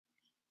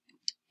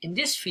In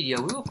this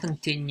video, we will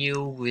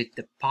continue with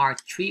the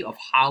part 3 of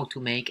how to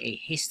make a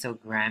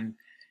histogram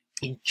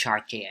in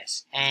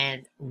Chart.JS.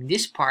 And in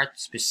this part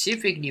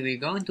specifically, we're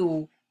going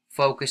to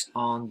focus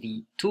on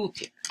the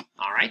tooltip.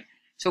 Alright,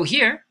 so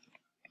here,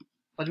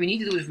 what we need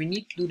to do is we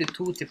need to do the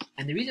tooltip.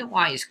 And the reason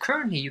why is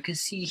currently you can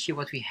see here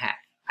what we have.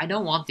 I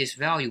don't want this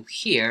value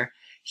here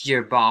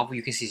above,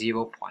 you can see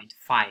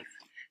 0.5.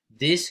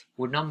 This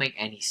would not make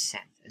any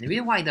sense. And the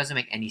reason why it doesn't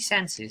make any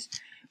sense is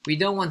we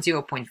don't want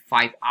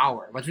 0.5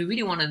 hour. What we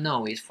really want to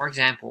know is, for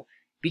example,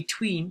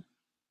 between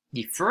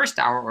the first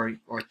hour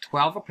or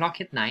 12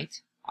 o'clock at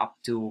night up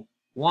to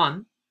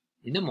 1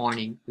 in the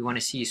morning, we want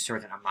to see a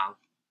certain amount.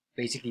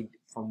 Basically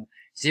from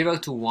 0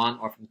 to 1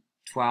 or from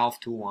 12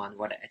 to 1,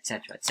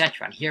 etc.,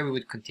 etc. And here we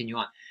would continue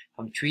on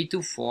from 3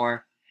 to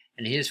 4,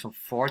 and here's from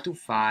 4 to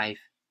 5,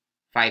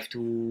 5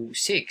 to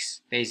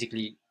 6,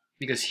 basically,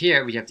 because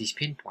here we have these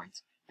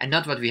pinpoints and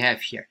not what we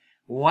have here.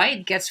 Why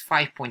it gets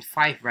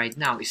 5.5 right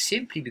now is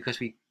simply because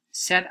we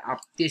set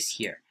up this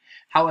here.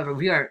 However,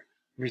 we are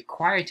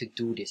required to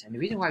do this, and the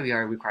reason why we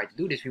are required to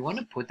do this, we want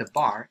to put the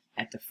bar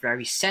at the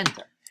very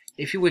center.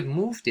 If you would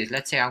move this,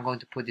 let's say I'm going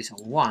to put this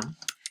on 1,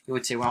 you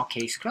would say, well,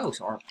 case closed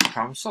or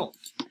problem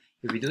solved.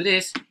 If we do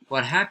this,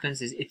 what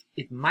happens is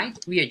it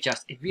might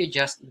readjust. It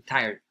readjusts the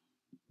entire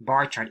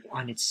bar chart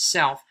on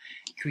itself,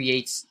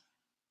 creates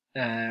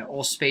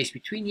all space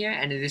between here,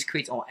 and this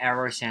creates all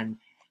errors and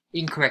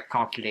incorrect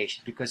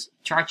calculations, because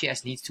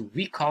Chart.js needs to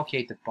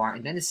recalculate the bar,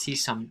 and then it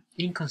sees some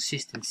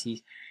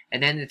inconsistencies,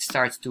 and then it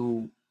starts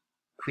to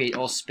create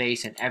all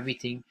space, and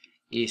everything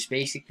is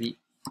basically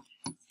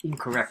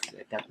incorrect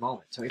at that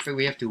moment. So if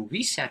we have to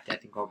reset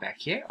that and go back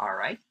here,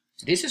 alright,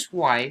 so this is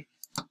why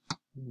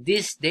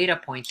this data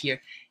point here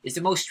is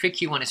the most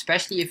tricky one,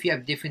 especially if you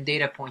have different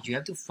data points. You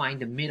have to find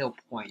the middle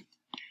point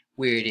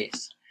where it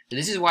is. So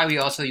this is why we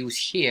also use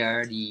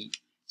here the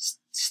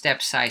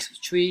step size of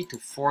 3 to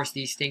force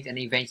these things, and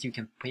eventually you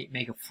can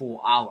make a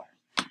full hour.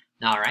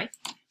 Alright,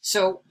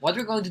 so what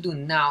we're going to do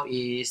now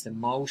is the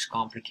most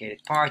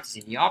complicated part. Is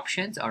in the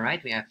options.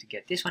 Alright, we have to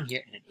get this one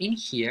here, and then in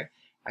here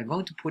I'm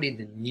going to put in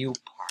the new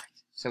part.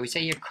 So we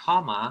say here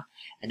comma,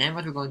 and then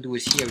what we're going to do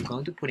is here we're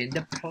going to put in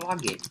the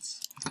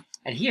plugins.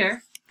 And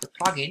here the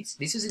plugins,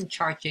 this is in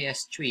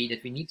Chart.js 3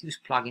 that we need to use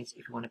plugins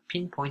if we want to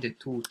pinpoint the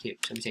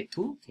tooltip. So we say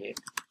tooltip,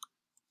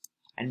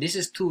 and this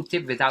is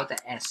tooltip without the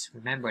S,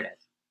 remember that.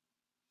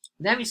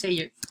 Then we say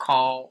here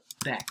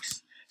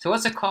callbacks. So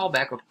what's a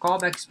callback? A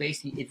callback is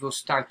basically it will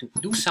start to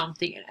do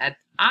something, and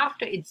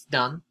after it's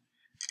done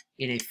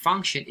in a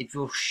function, it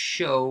will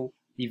show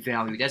the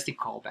value. That's the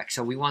callback.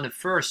 So we want to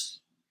first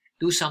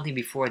do something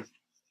before it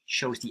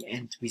shows the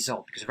end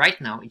result, because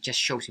right now it just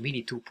shows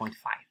immediately 2.5.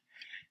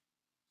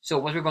 So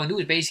what we're going to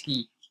do is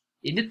basically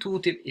in the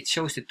tooltip it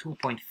shows the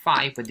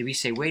 2.5, but then we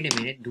say, wait a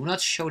minute, do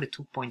not show the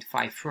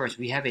 2.5 first.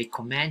 We have a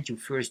command you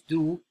first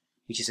do,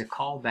 which is a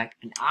callback,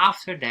 and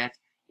after that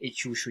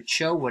you should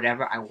show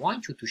whatever I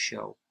want you to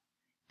show.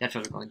 That's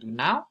what we're going to do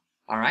now.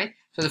 Alright,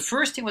 so the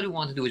first thing what we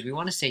want to do is we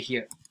want to say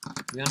here,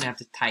 we want to have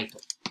the title.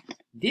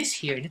 This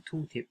here in the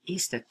tooltip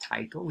is the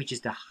title, which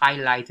is the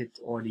highlighted,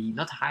 or the,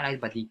 not highlighted,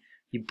 but the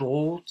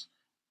bold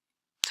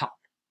top.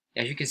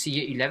 As you can see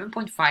here,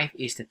 11.5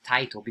 is the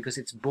title because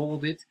it's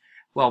bolded.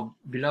 Well,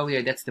 below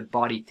here, that's the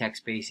body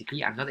text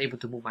basically. I'm not able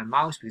to move my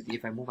mouse because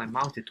if I move my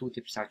mouse, the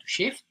tooltip starts to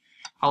shift.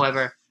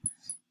 However,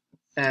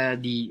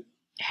 the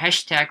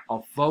hashtag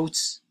of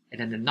votes and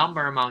then the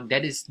number amount,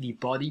 that is the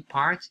body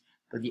part,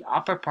 but the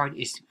upper part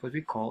is what we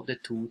call the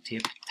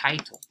tooltip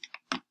title.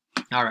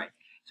 Alright,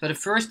 so the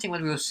first thing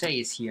what we will say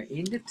is here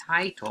in the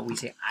title we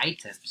say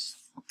items,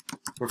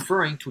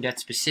 referring to that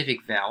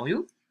specific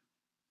value,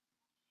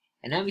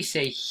 and then we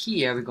say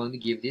here we're going to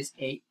give this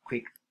a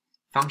quick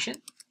function,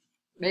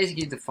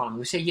 basically the following.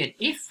 We say here an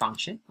if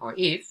function, or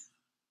if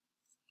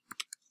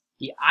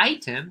the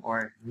item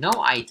or no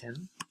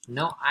items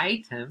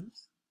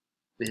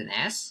with an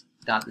S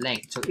dot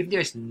length. So if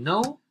there's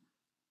no,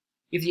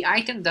 if the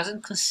item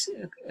doesn't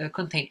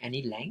contain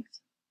any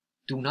length,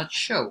 do not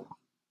show.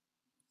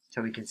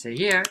 So we can say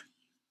here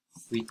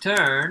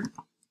return,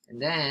 and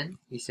then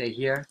we say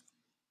here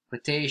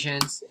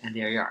quotations, and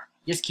there you are.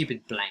 Just keep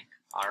it blank.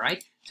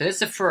 Alright, so that's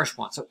the first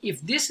one. So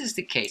if this is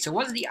the case, so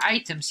what's the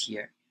items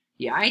here?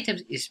 The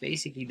items is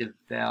basically the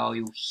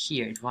value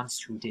here. It runs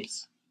through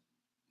this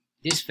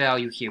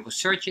value here. We'll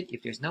search it.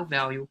 If there's no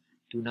value,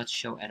 do not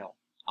show at all.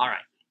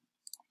 Alright,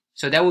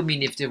 so that would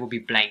mean if there will be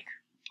blank.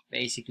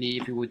 Basically,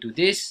 if we would do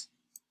this,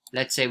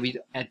 let's say we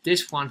at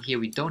this one here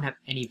we don't have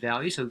any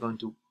value, so we're going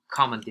to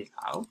comment this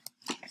out,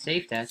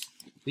 save that,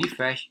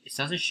 refresh. It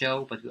doesn't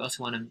show, but we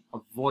also want to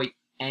avoid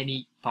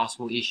any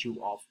possible issue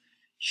of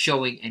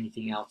showing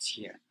anything else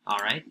here.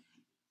 Alright,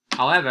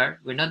 however,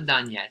 we're not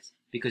done yet,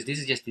 because this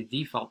is just the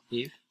default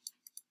if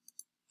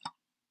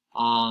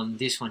on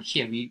this one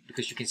here,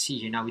 because you can see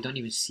here now we don't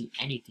even see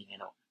anything at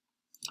all.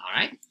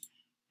 Alright,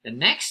 the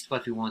next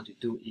what we want to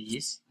do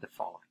is the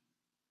following.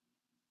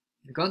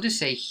 We're going to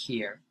say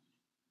here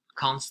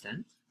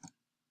constant,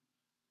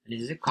 and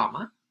this is a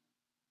comma,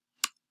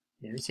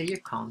 then we say here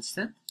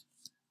constant,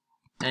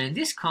 And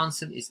this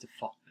constant is the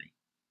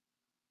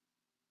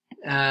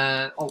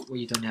well,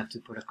 you don't have to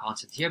put a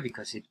constant here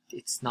because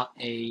it's not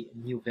a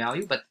new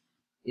value, but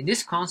in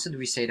this constant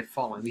we say the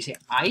following. We say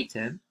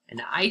item, and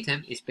the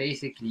item is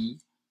basically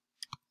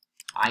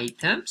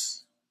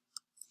items,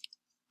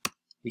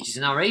 which is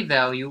an array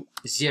value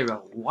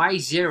 0. Why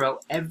 0?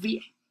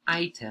 Every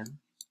item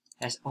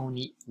has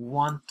only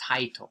one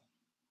title.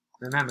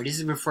 Remember, this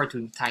is referred to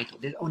in title.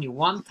 There's only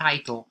one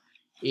title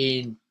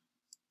in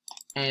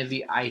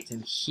every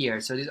item here.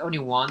 So there's only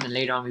one, and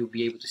later on we'll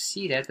be able to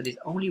see that, but there's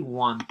only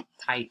one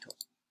title.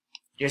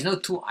 There's no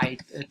two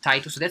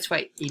titles, so that's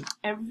why in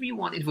every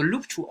one, it will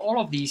loop through all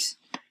of these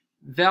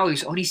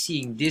values, only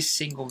seeing this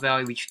single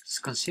value, which is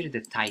considered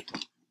the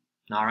title.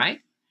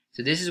 Alright?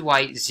 So this is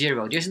why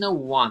 0. There's no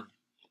 1.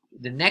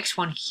 The next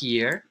one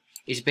here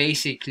is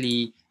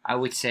basically, I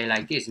would say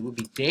like this. It would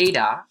be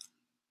data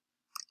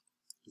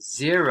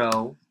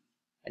 0,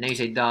 and then you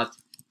say dot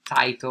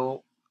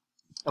title.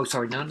 Oh,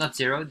 sorry, no, not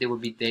 0. There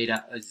would be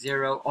data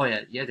 0. Oh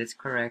yeah, that's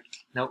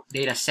correct. No,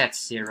 data set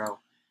 0.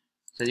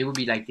 So it would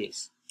be like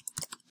this.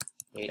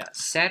 Data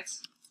set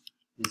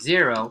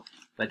 0,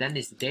 but then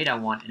there's the data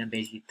 1, and then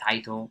basically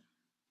title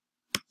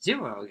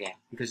 0 again,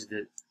 because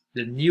the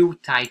new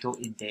title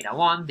in data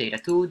 1, data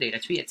 2, data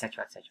 3,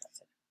 etc., etc.,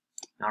 etc.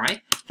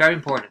 Alright, very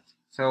important.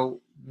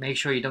 So make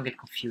sure you don't get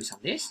confused on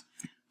this.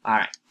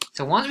 Alright,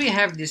 so once we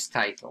have this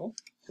title,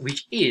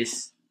 which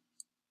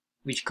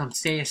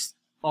consists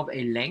of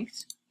a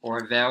length or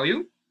a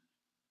value,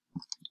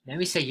 then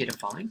we say here the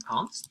following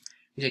const.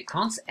 We say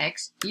const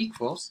x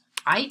equals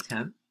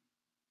item,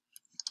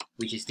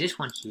 which is this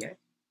one here,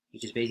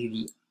 which is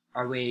basically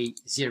array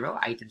 0,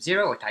 item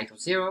 0 or title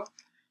 0,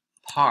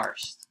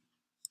 parsed.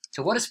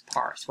 So what is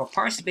parse? Well,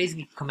 parse is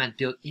basically a command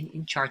built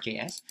in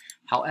Chart.js.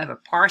 However,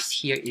 parse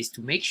here is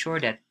to make sure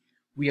that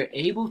we are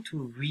able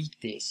to read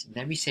this. And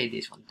then we say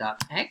this one,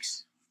 dot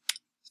x,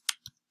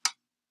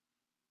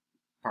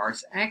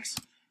 parse x.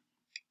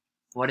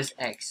 What is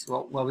x?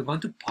 Well, we're going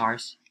to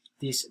parse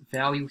this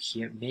value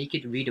here, make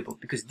it readable,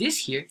 because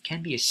this here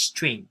can be a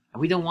string,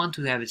 and we don't want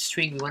to have a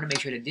string. We want to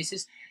make sure that this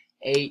is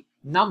a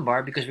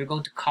number, because we're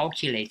going to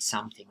calculate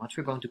something. What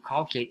we're going to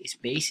calculate is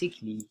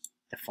basically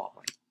the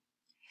following.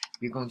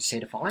 We're going to say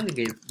the following. We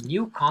get a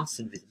new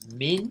constant with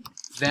min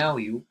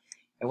value.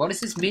 And what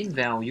is this min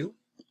value?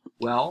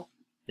 Well,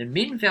 the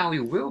min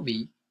value will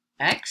be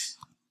x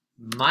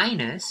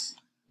minus,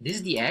 this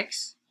is the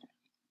x,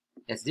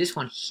 that's this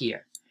one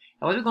here.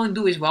 And what we're going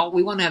to do is, well,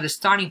 we want to have the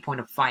starting point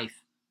of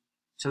 5.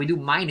 So we do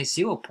minus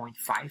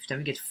 0.5, then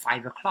we get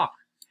 5 o'clock.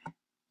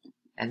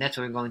 And that's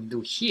what we're going to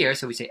do here.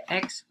 So we say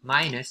x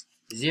minus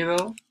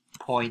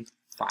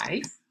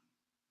 0.5.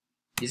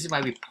 This is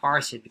why we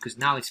parse it, because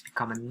now it's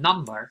become a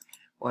number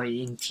or an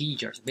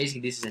integer. So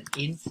basically this is an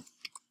int.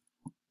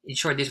 In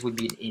short, this would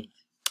be an int.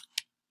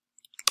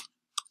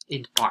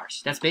 Int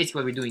parse. That's basically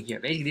what we're doing here.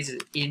 Basically this is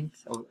int,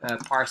 or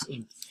parse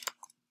int.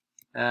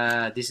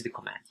 This is the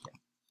command here.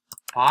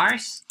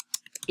 Parse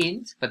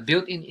int, but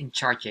built in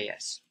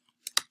Chart.js.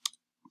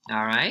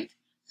 Alright,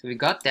 so we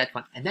got that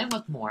one. And then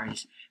what more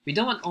is, we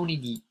don't want only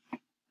the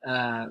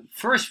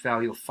first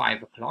value of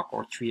 5 o'clock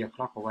or 3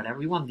 o'clock or whatever.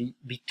 We want the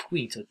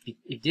between. So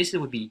if this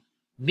would be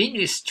min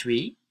is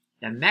 3,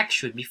 then max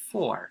should be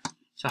 4.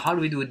 So how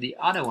do we do with the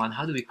other one?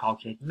 How do we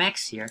calculate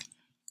max here?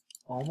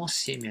 Almost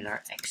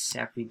similar,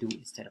 except we do,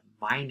 instead of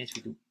minus,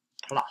 we do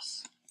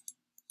plus.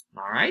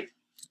 Alright,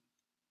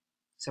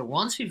 so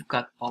once we've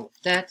got all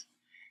of that,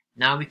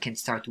 now we can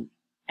start to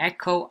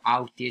echo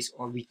out this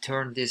or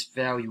return this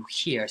value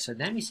here. So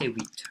then we say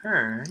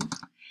return,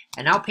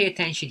 and now pay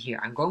attention here.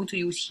 I'm going to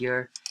use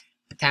here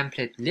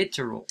template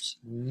literals,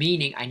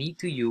 meaning I need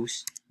to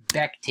use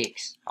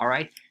backticks.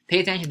 Alright, pay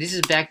attention, this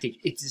is backtick.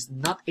 It is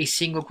not a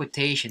single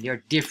quotation, there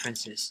are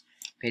differences.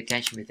 Pay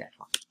attention with that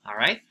one.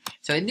 Alright,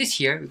 so in this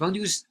here, we're going to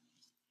use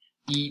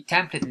the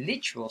template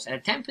literals, and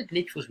the template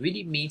literals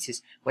really means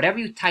is whatever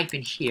you type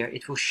in here,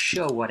 it will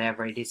show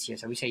whatever it is here.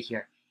 So we say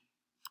here,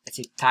 let's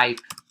say type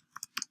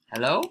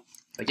hello.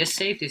 If I just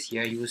save this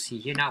here, you will see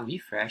here now,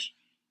 refresh,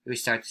 it will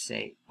start to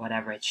say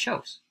whatever it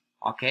shows.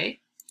 Okay,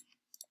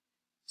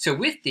 so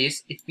with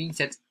this, it means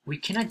that we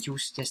cannot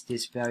use just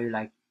this value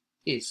like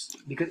this,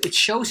 because it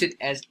shows it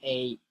as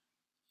a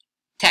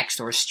text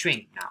or a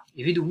string. Now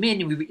if we do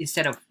min,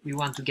 instead of we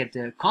want to get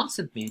the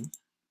constant min,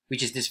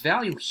 which is this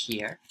value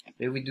here,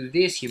 when we do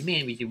this here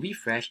min, we do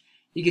refresh,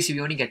 you can see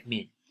we only get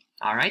min.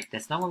 Alright,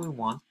 that's not what we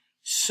want.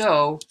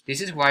 So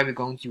this is why we're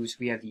going to use,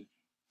 we have the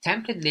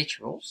template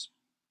literals,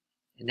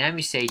 and then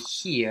we say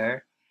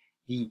here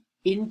the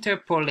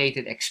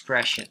interpolated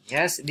expression.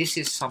 Yes, this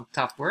is some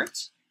tough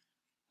words,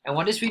 and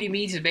what this really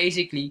means is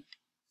basically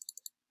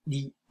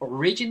the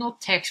original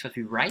text that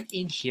we write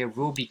in here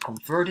will be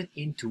converted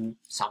into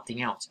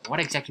something else. And what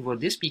exactly will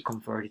this be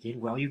converted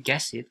in? Well, you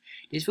guessed it,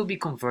 this will be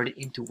converted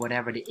into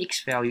whatever the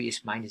x value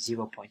is minus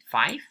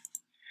 0.5.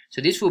 So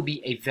this will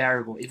be a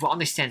variable. It will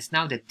understand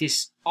now that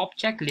this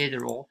object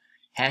literal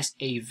has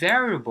a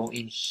variable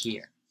in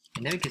here.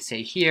 And then we can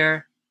say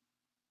here,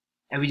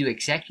 and we do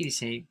exactly the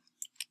same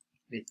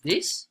with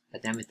this,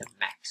 but then with the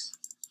max.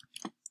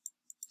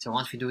 So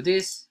once we do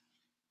this,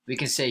 We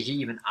can say here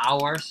even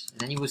hours, and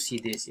then you will see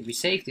this. If we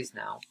save this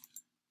now,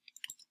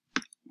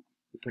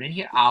 we put in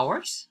here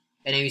hours,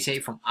 and then we say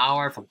from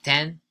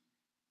 10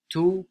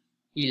 to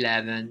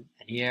 11,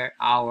 and here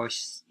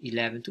hours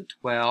 11 to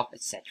 12,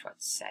 etc.,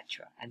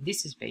 etc. And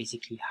this is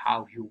basically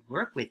how you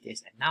work with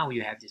this. And now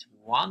you have this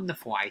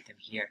wonderful item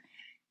here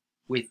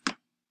with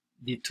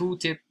the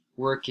tooltip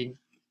working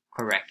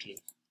correctly.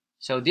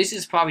 So this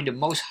is probably the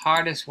most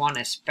hardest one,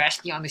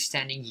 especially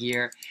understanding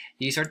here.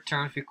 These are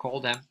terms, we call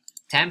them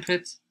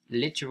template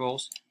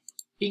literals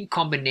in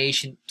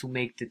combination to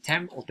make the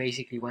temp, or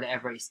basically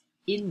whatever is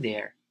in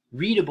there,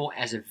 readable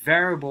as a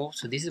variable.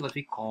 So this is what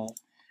we call,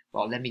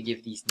 well, let me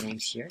give these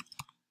names here.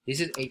 This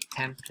is a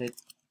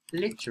template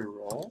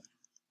literal.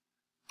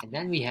 And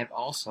then we have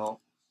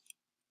also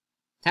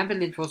template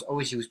literals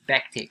always use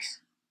backticks.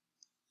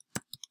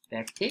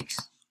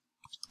 Backticks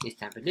is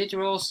template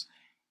literals.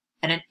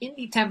 And then in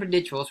the template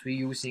literals, we're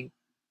using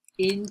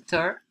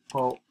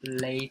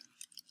interpolated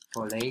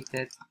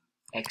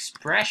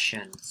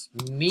expressions,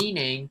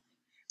 meaning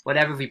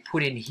whatever we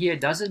put in here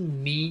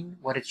doesn't mean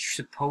what it's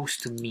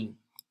supposed to mean.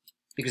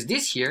 Because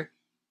this here,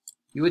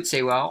 you would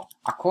say, well,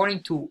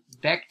 according to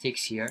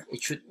backticks here,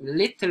 it should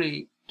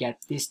literally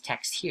get this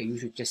text here. You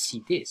should just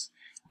see this.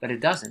 But it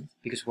doesn't,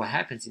 because what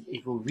happens is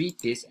it will read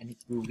this, and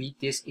it will read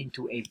this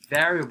into a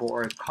variable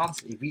or a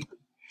constant.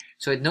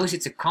 So it knows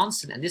it's a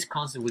constant, and this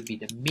constant would be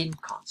the min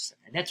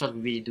constant. And that's what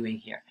we're really doing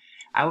here.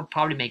 I will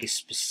probably make a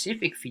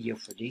specific video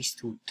for these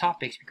two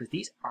topics, because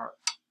these are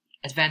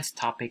advanced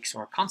topics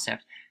or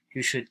concepts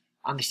you should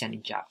understand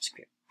in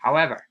JavaScript.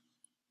 However,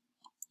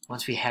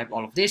 once we have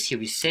all of this here,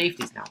 we save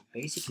this now.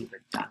 Basically,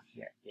 we're done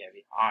here. There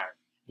we are.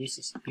 This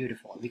is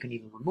beautiful. We can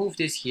even remove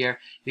this here.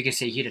 We can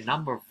say here the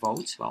number of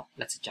votes. Well,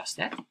 let's adjust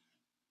that.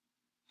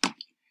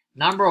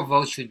 Number of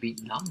votes should be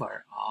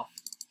number of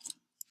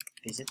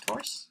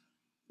visitors.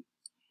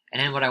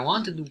 And then what I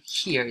want to do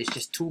here is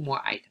just two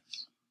more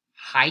items.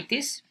 Hide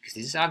this, because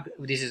this is ugly,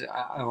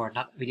 or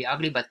not really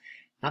ugly, but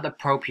not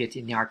appropriate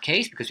in our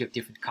case because we have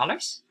different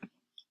colors.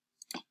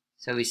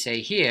 So we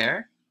say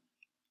here,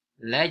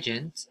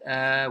 legend,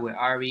 where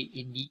are we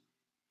in the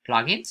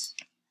plugins?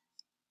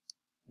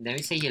 And then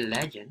we say here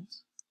legend,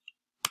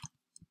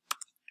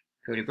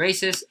 curly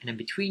braces, and in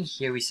between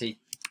here we say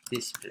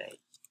display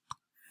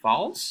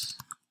false,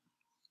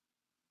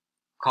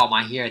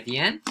 comma here at the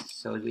end,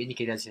 so it will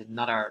indicate there's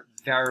another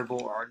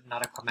variable or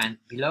another command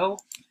below.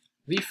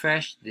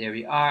 Refresh, there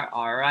we are.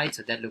 Alright,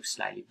 so that looks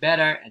slightly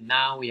better, and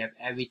now we have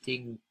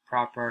everything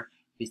proper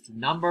with the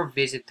number of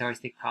visitors,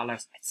 the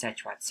colors,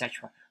 etc.,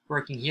 etc.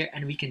 working here,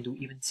 and we can do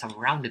even some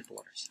rounded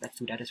borders. Let's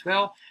do that as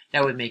well.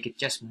 That would make it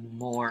just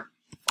more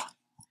fun.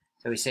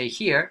 So we say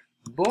here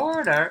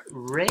border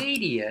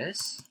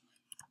radius,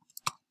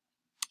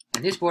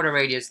 and this border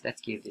radius,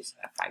 let's give this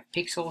 5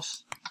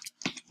 pixels.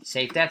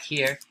 Save that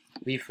here,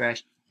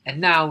 refresh, and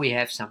now we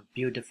have some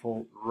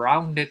beautiful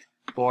rounded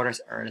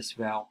borders as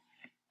well.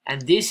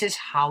 And this is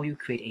how you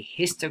create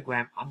a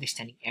histogram,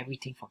 understanding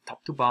everything from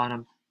top to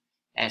bottom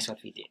as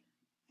what we did.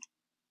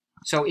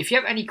 So if you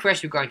have any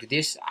questions regarding to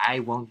this, I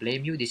won't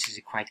blame you. This is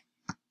a quite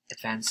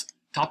advanced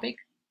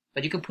topic,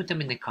 but you can put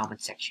them in the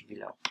comment section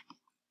below.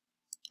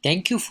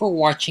 Thank you for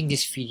watching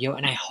this video,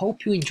 and I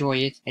hope you enjoy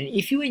it. And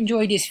if you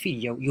enjoy this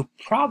video, you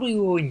probably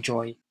will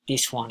enjoy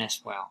this one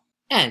as well.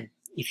 And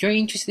if you're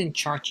interested in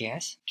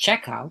Chart.JS,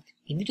 check out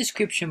in the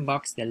description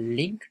box the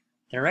link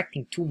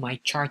directing to my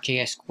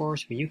Chart.JS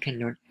course, where you can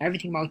learn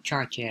everything about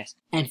Chart.JS.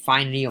 And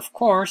finally, of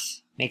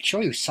course, make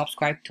sure you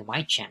subscribe to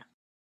my channel.